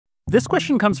This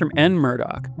question comes from N.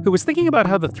 Murdoch, who was thinking about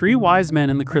how the three wise men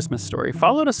in the Christmas story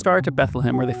followed a star to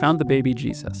Bethlehem where they found the baby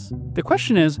Jesus. The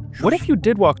question is, what if you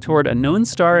did walk toward a known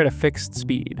star at a fixed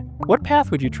speed? What path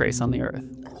would you trace on the Earth?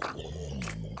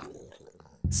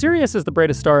 Sirius is the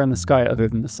brightest star in the sky other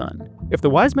than the sun. If the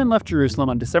wise men left Jerusalem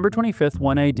on December 25th,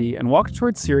 1 AD and walked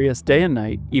towards Sirius day and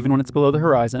night, even when it's below the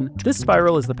horizon, this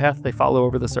spiral is the path they follow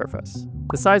over the surface.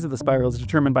 The size of the spiral is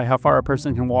determined by how far a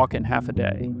person can walk in half a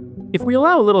day. If we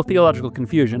allow a little theological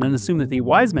confusion and assume that the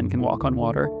wise men can walk on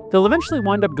water, they'll eventually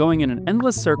wind up going in an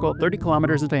endless circle 30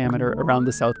 kilometers in diameter around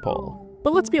the South Pole.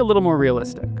 But let's be a little more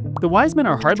realistic. The wise men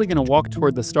are hardly going to walk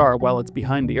toward the star while it's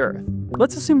behind the Earth.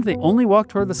 Let's assume they only walk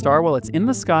toward the star while it's in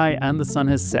the sky and the sun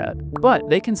has set, but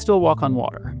they can still walk on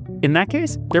water. In that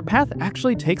case, their path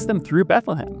actually takes them through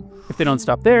Bethlehem. If they don't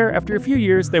stop there, after a few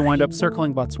years they wind up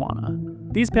circling Botswana.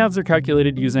 These paths are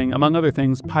calculated using, among other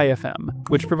things, PyFM,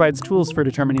 which provides tools for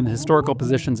determining the historical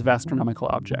positions of astronomical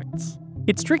objects.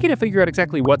 It's tricky to figure out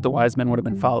exactly what the wise men would have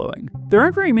been following. There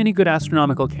aren't very many good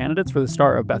astronomical candidates for the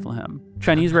Star of Bethlehem.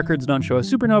 Chinese records don't show a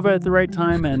supernova at the right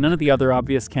time, and none of the other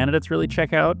obvious candidates really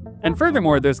check out. And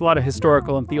furthermore, there's a lot of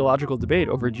historical and theological debate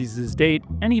over Jesus' date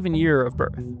and even year of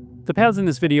birth. The paths in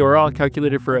this video are all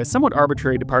calculated for a somewhat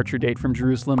arbitrary departure date from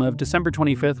Jerusalem of December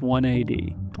 25th, 1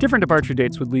 AD. Different departure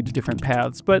dates would lead to different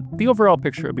paths, but the overall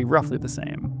picture would be roughly the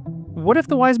same. What if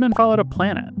the wise men followed a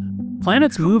planet?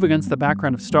 Planets move against the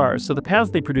background of stars, so the paths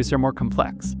they produce are more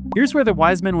complex. Here's where the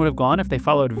wise men would have gone if they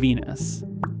followed Venus.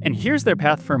 And here's their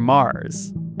path for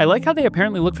Mars. I like how they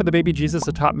apparently look for the baby Jesus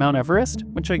atop Mount Everest,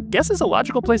 which I guess is a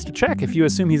logical place to check if you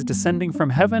assume he's descending from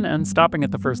heaven and stopping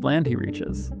at the first land he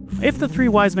reaches. If the three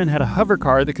wise men had a hover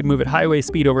car that could move at highway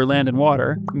speed over land and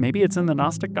water, maybe it's in the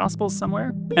Gnostic Gospels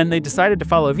somewhere, and they decided to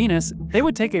follow Venus, they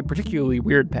would take a particularly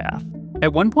weird path.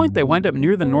 At one point, they wind up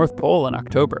near the North Pole in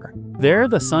October. There,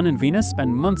 the sun and Venus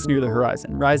spend months near the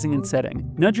horizon, rising and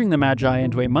setting, nudging the Magi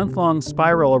into a month-long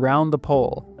spiral around the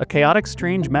pole, a chaotic,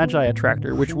 strange Magi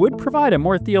attractor which would provide a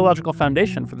more theological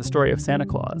foundation for the story of Santa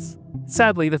Claus.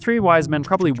 Sadly, the three wise men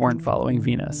probably weren't following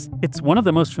Venus. It's one of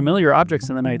the most familiar objects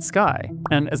in the night sky,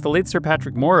 and as the late Sir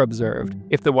Patrick Moore observed,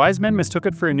 if the wise men mistook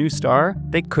it for a new star,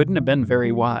 they couldn't have been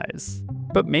very wise.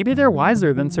 But maybe they're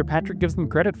wiser than Sir Patrick gives them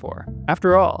credit for.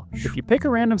 After all, if you pick a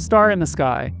random star in the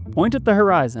sky, point at the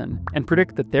horizon, and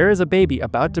predict that there is a baby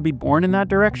about to be born in that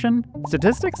direction,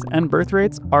 statistics and birth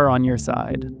rates are on your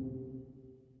side.